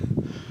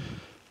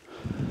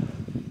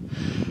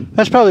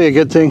 That's probably a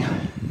good thing.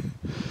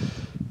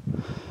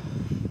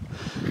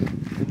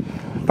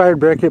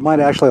 Fired brick, it might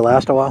actually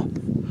last a while.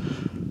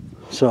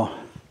 So,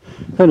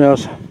 who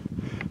knows?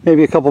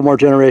 Maybe a couple more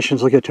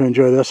generations will get to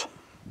enjoy this.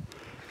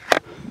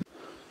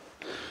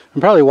 I'm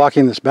probably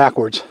walking this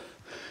backwards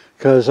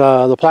because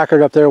the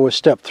placard up there was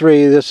step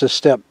 3. This is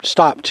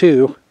stop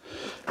 2,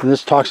 and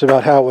this talks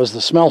about how it was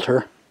the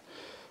smelter.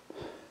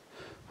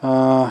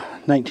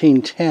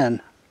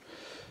 1910.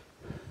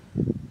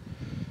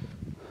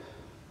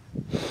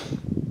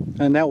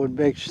 And that would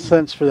make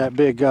sense for that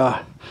big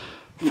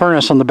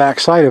furnace on the back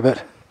side of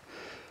it.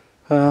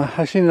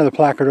 I see another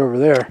placard over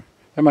there.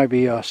 That might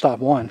be stop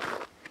 1.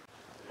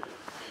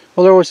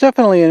 Well, there was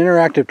definitely an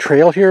interactive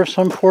trail here of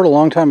some sort a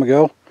long time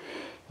ago.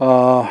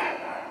 I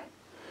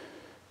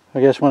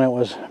guess when it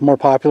was more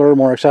popular,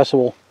 more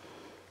accessible.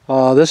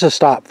 This is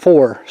stop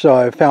 4, so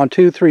I found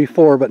 2, 3,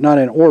 4, but not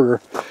in order.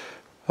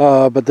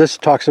 But this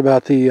talks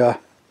about the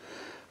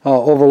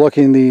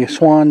overlooking the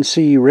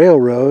Swansea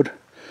Railroad.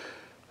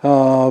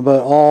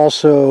 But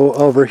also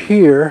over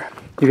here,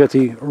 you got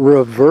the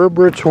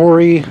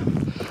reverberatory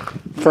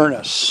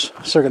furnace,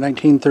 circa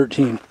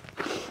 1913.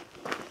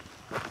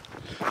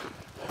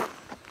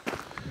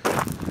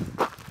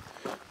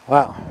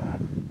 Wow,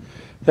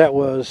 that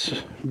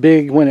was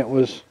big when it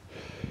was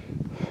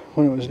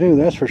new,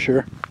 that's for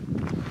sure.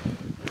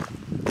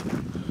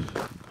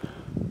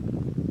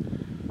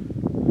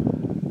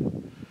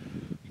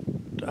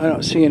 I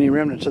don't see any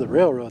remnants of the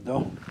railroad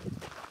though.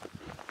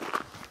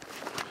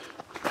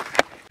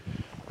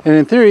 And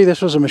in theory,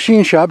 this was a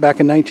machine shop back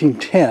in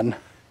 1910.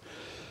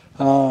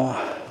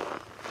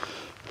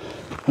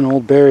 An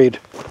old buried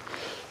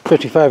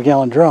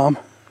 55-gallon drum.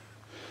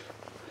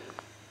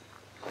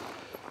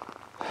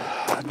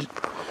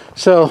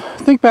 So,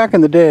 think back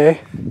in the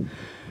day,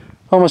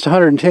 almost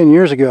 110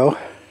 years ago.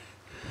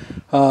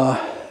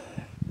 I've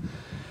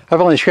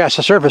only scratched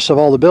the surface of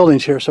all the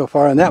buildings here so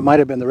far, and that might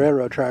have been the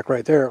railroad track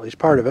right there, at least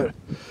part of it,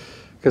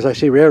 because I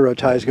see railroad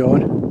ties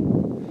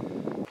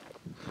going.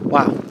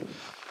 Wow,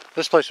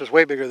 this place was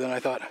way bigger than I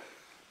thought.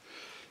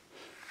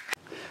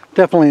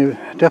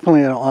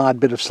 Definitely an odd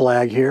bit of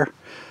slag here,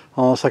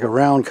 almost like a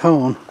round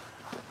cone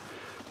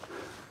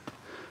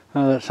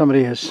that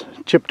somebody has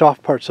chipped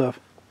off parts of,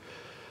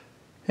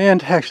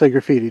 and actually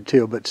graffitied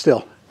too, but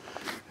still,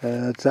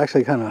 it's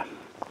actually kind of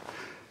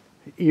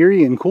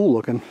eerie and cool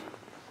looking.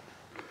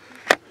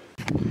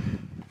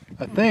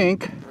 I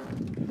think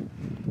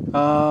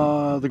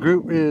the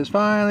group is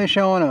finally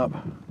showing up,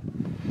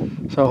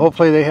 so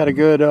hopefully they had a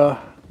good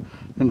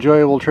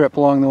enjoyable trip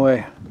along the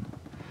way.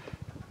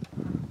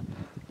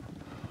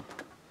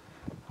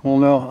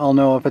 I'll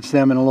know if it's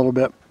them in a little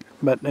bit,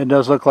 but it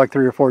does look like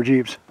 3 or 4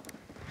 Jeeps.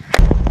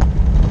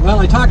 Well,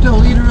 I talked to the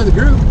leader of the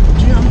group,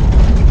 Jim,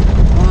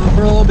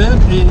 for a little bit,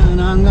 and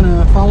I'm going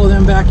to follow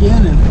them back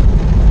in and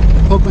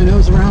poke my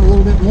nose around a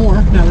little bit more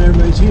now that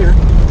everybody's here.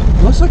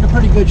 Looks like a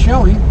pretty good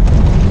showing.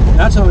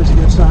 That's always a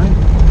good sign.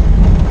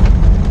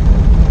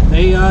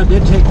 They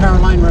did take Power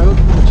Line Road,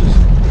 which is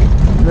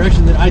a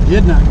direction that I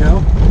did not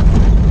go.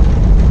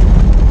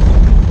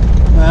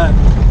 But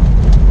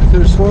I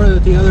could have swore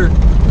that the other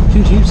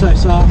 2 Jeeps I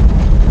saw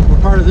were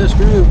part of this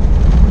group.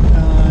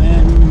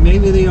 And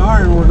maybe they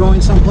are, and we're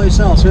going someplace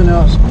else. Who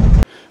knows?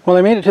 Well,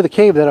 I made it to the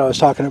cave that I was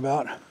talking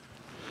about.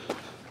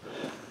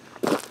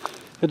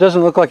 It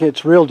doesn't look like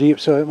it's real deep,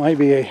 so it might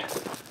be a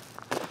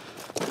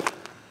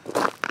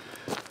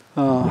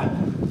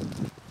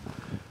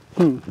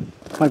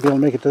might be able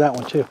to make it to that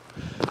one too.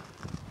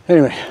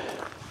 Anyway,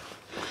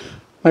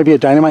 might be a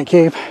dynamite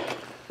cave.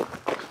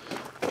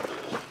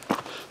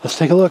 Let's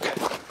take a look.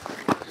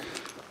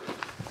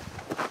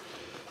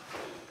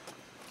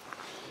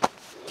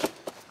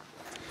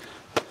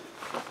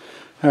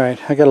 Alright,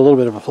 I got a little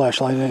bit of a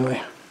flashlight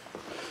anyway.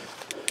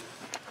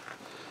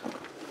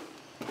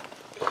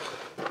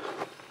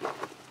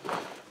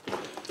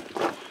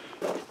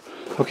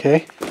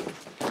 Okay.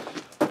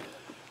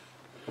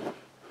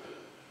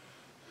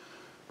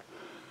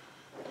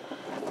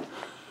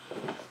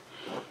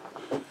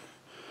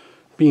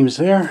 beams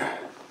there.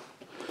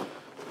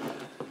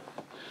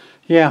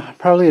 Yeah,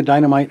 probably a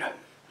dynamite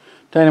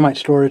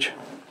storage.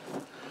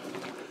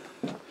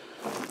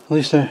 At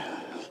least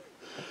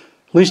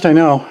I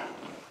know.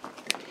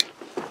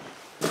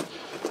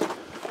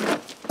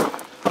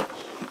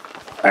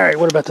 All right,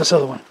 what about this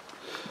other one?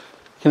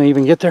 Can I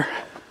even get there?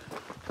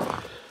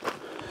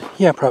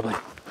 Yeah, probably.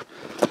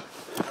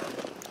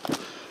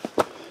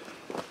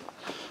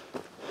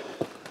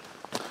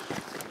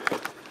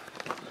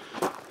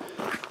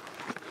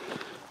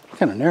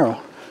 Kind of narrow.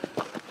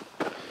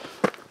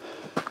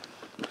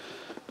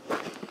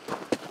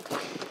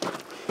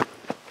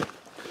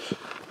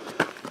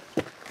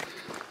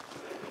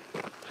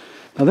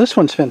 Now this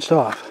one's fenced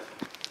off.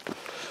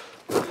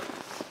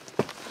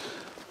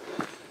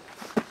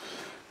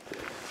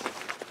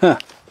 Huh.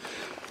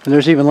 And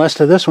there's even less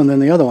to this one than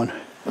the other one.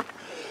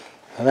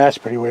 Now that's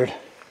pretty weird.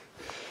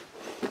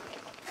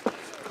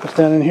 What's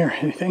down in here?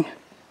 Anything?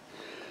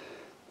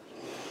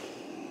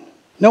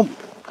 Nope.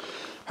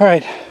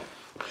 Alright.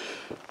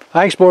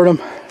 I explored them.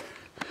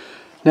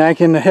 Now I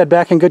can head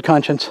back in good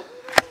conscience.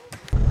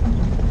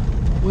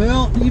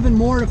 Well, even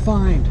more to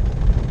find.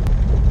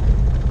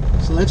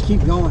 So let's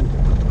keep going.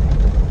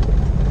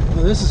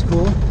 Oh, this is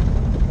cool.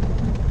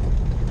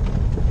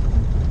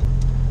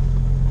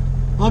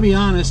 I'll be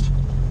honest,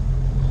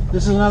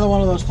 this is another one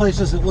of those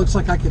places that looks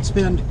like I could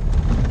spend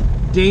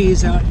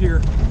days out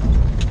here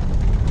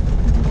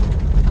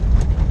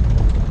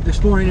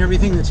exploring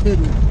everything that's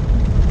hidden.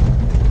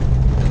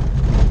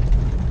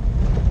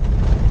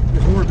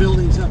 There's more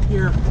buildings up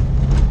here,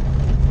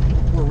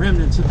 more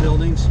remnants of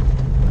buildings.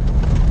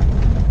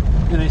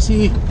 And I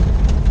see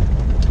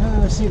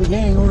the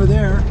gang over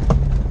there.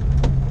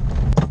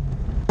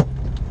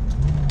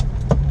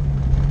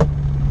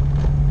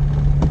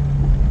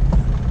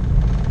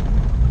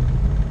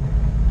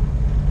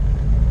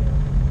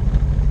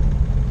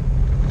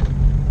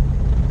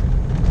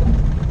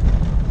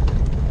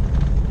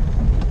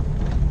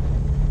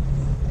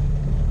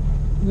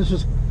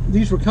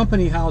 These were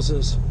company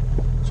houses.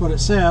 That's what it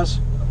says.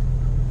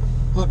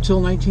 Up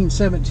till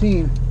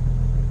 1917.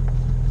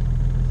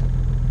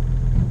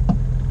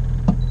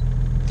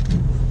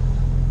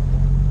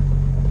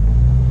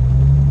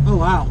 Oh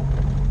wow.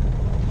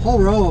 Whole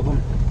row of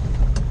them.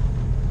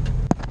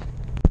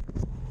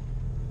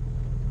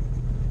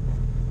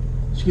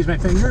 Excuse my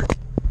finger.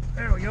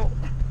 There we go.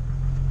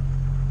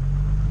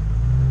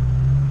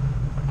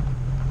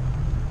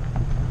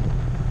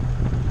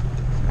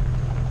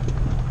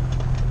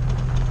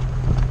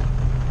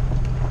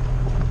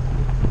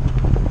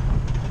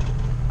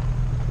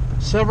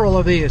 Several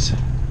of these.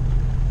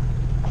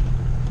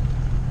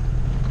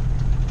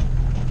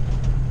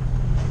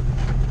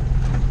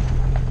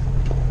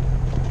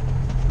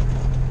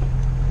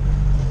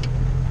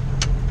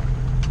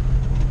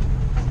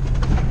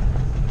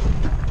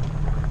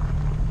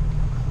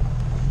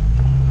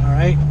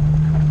 Alright,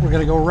 we're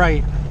going to go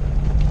right.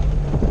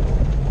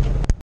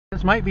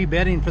 This might be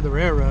bedding for the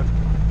railroad.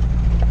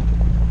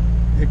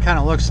 It kind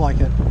of looks like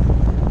it.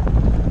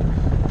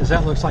 Because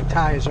that looks like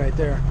ties right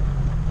there.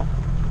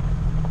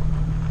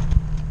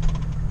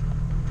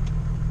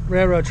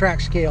 Railroad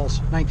track scales,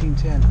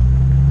 1910.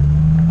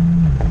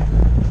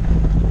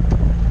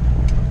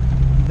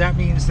 That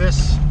means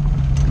this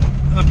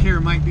up here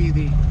might be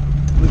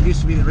what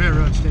used to be the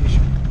railroad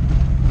station.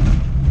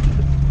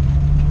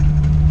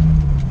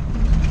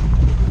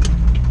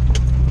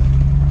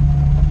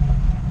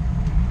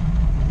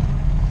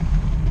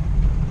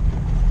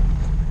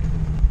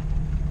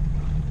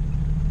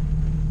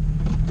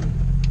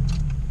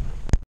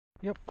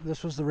 Yep,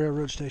 this was the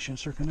railroad station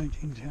circa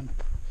 1910.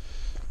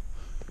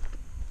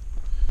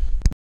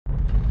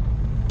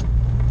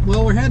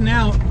 Well, we're heading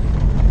out,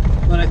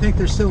 but I think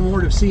there's still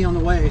more to see on the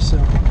way, so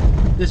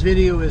this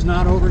video is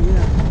not over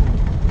yet.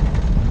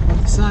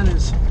 But the sun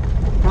is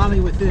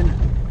probably within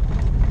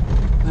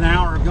an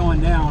hour of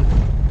going down.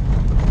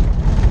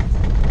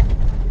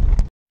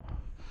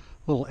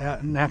 A little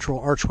natural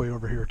archway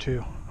over here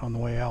too on the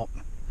way out.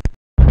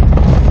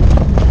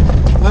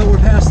 Well, we're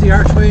past the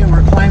archway and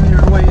we're climbing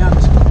our way out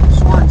to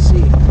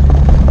Swansea.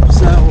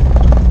 So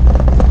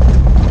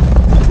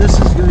this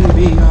is going to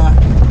be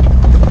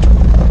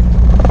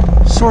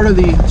sort of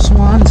the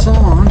swan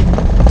song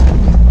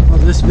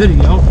of this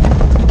video.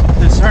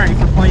 And sorry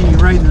for playing you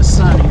right in the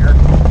sun here.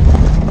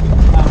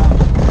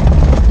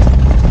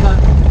 But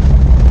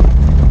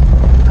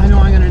I know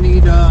I'm going to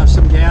need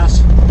some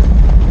gas,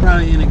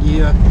 probably in a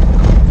Gia.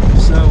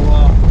 So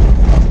I'll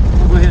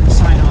go ahead and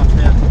sign off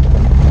then.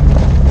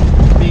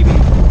 Maybe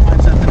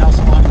find something else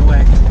along the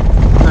way.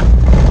 But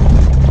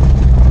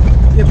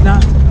if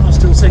not, I'll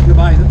still say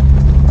goodbye in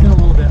a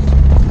little bit.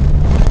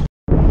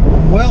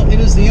 Well, it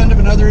is the end of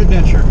another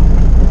adventure.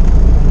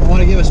 I want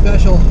to give a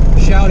special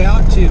shout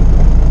out to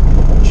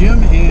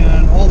Jim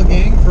and all the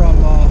gang from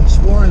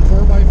Exploring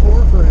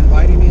 4x4 for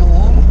inviting me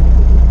along.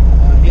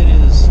 It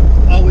is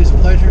always a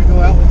pleasure to go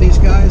out with these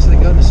guys. They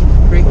go to some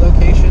great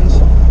locations,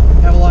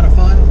 have a lot of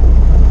fun.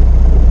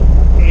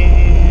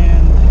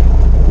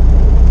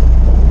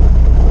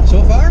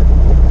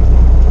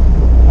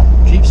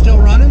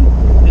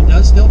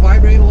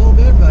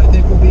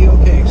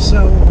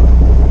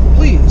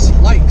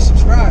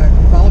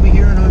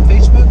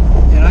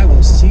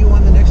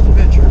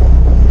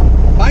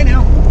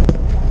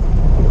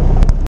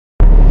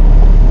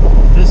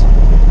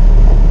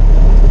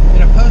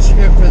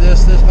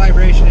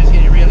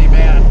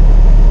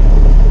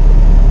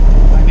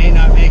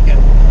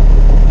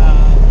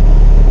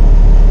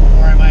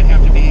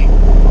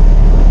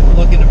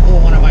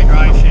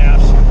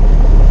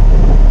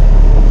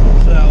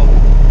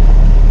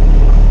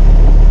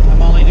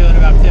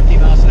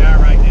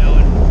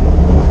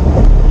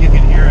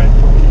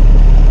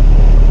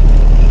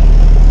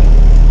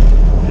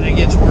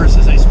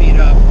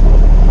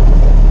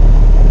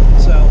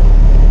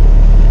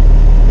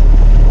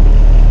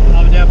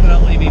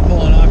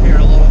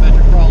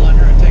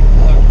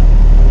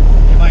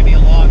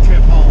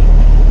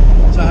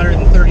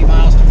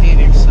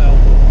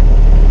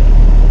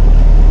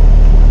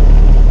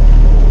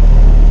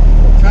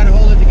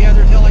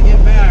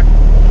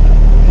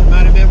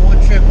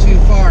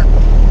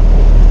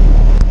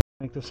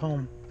 us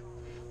home.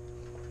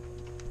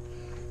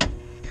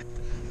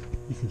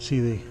 You can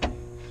see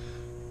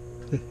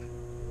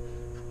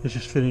it's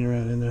just fitting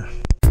around in there.